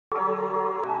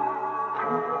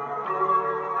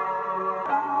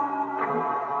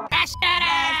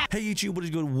Hey YouTube, what is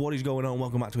good? What is going on?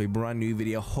 Welcome back to a brand new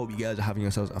video. Hope you guys are having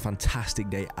yourselves a fantastic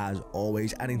day as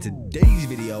always. And in today's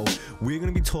video, we're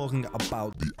going to be talking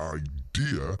about the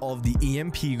idea of the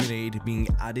EMP grenade being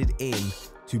added in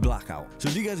to Blackout. So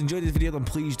if you guys enjoyed this video, then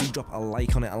please do drop a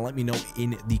like on it and let me know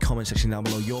in the comment section down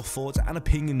below your thoughts and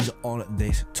opinions on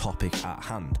this topic at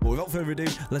hand. But without further ado,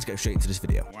 let's get straight into this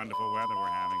video. Wonderful weather we're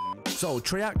having. So,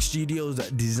 Treyarch Studios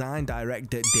design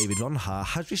director David Ronha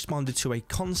has responded to a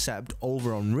concept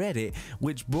over on Reddit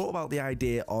which brought about the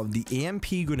idea of the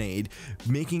EMP grenade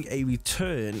making a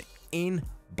return in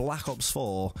Black Ops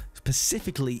 4,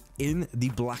 specifically in the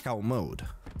Blackout mode.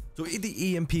 So if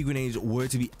the EMP grenades were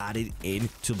to be added in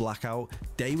to Blackout,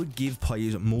 they would give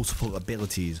players multiple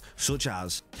abilities, such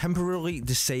as temporarily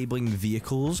disabling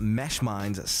vehicles, mesh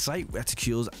mines, sight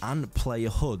reticules, and player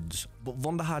HUDs. But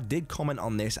Vonderhaar did comment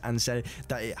on this and said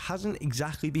that it hasn't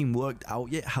exactly been worked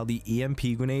out yet how the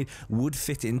EMP grenade would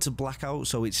fit into Blackout,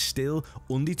 so it's still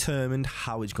undetermined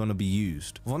how it's going to be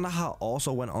used. Vonderhaar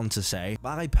also went on to say,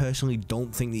 while I personally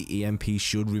don't think the EMP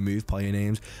should remove player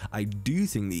names, I do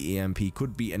think the EMP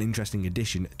could be an interesting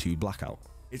addition to Blackout.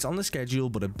 It's on the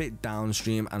schedule, but a bit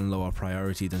downstream and lower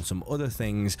priority than some other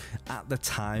things at the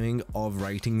timing of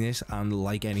writing this, and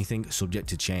like anything, subject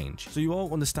to change. So you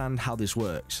all understand how this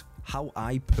works. How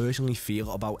I personally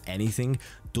feel about anything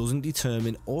doesn't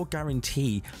determine or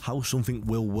guarantee how something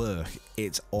will work.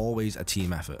 It's always a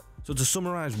team effort. So to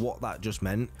summarize what that just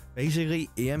meant, basically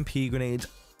EMP grenades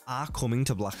are coming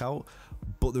to Blackout,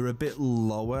 but they're a bit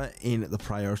lower in the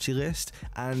priority list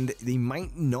and they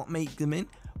might not make them in,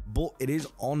 but it is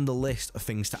on the list of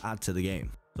things to add to the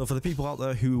game. So for the people out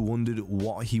there who wondered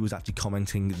what he was actually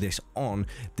commenting this on,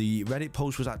 the Reddit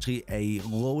post was actually a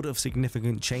load of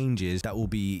significant changes that will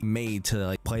be made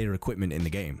to player equipment in the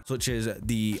game, such as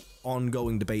the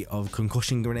ongoing debate of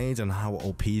concussion grenades and how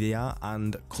OP they are,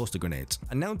 and cluster grenades.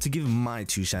 And now to give my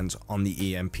 2 cents on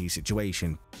the EMP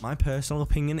situation. My personal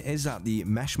opinion is that the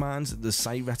mesh mines, the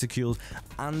sight reticules,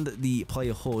 and the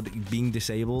player HUD being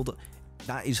disabled,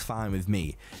 that is fine with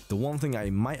me. The one thing I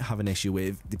might have an issue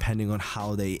with, depending on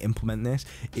how they implement this,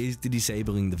 is the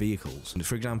disabling the vehicles.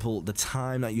 For example, the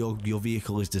time that your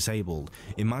vehicle is disabled.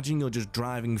 Imagine you're just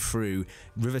driving through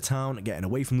Rivertown, getting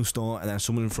away from the store, and then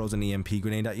someone throws an EMP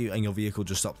grenade at you and your vehicle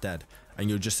just stops dead and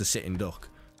you're just a sitting duck,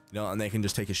 you know, and they can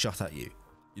just take a shot at you.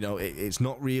 You know, it's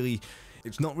not really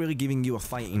giving you a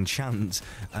fighting chance,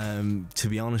 to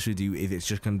be honest with you, if it's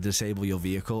just going to disable your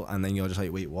vehicle and then you're just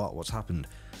like, wait, what's happened?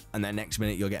 And then next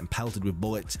minute you're getting pelted with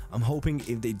bullets. I'm hoping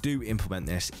if they do implement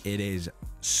this, it is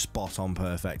spot on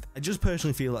perfect. I just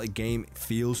personally feel like the game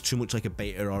feels too much like a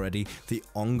beta already. The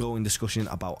ongoing discussion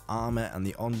about armor and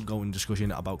the ongoing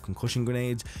discussion about concussion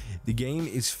grenades, the game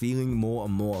is feeling more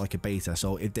and more like a beta.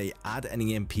 So if they add an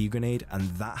EMP grenade and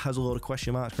that has a lot of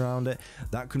question marks around it,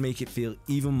 that could make it feel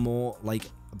even more like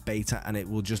beta, and it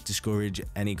will just discourage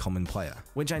any common player,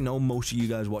 which I know most of you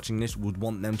guys watching this would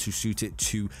want them to suit it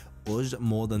to us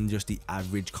more than just the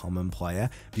average common player,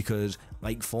 because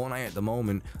like Fortnite at the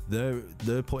moment, they're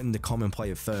putting the common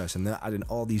player first and they're adding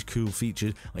all these cool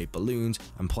features like balloons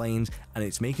and planes, and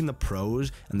it's making the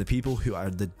pros and the people who are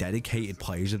the dedicated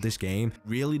players of this game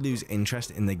really lose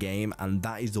interest in the game, and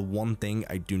that is the one thing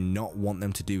I do not want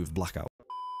them to do with Blackout.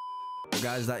 Well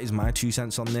guys, that is my 2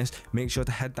 cents on this. Make sure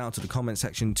to head down to the comment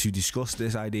section to discuss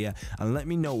this idea and let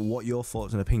me know what your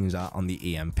thoughts and opinions are on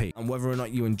the EMP. And whether or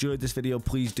not you enjoyed this video,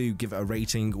 please do give it a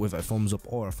rating with a thumbs up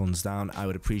or a thumbs down. I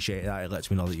would appreciate that. It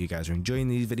lets me know that you guys are enjoying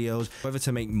these videos, whether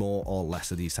to make more or less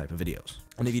of these type of videos.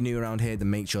 And if you're new around here, then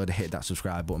make sure to hit that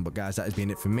subscribe button. But guys, that has been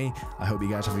it from me. I hope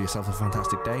you guys have yourself a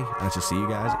fantastic day, and I shall see you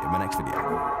guys in my next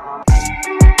video.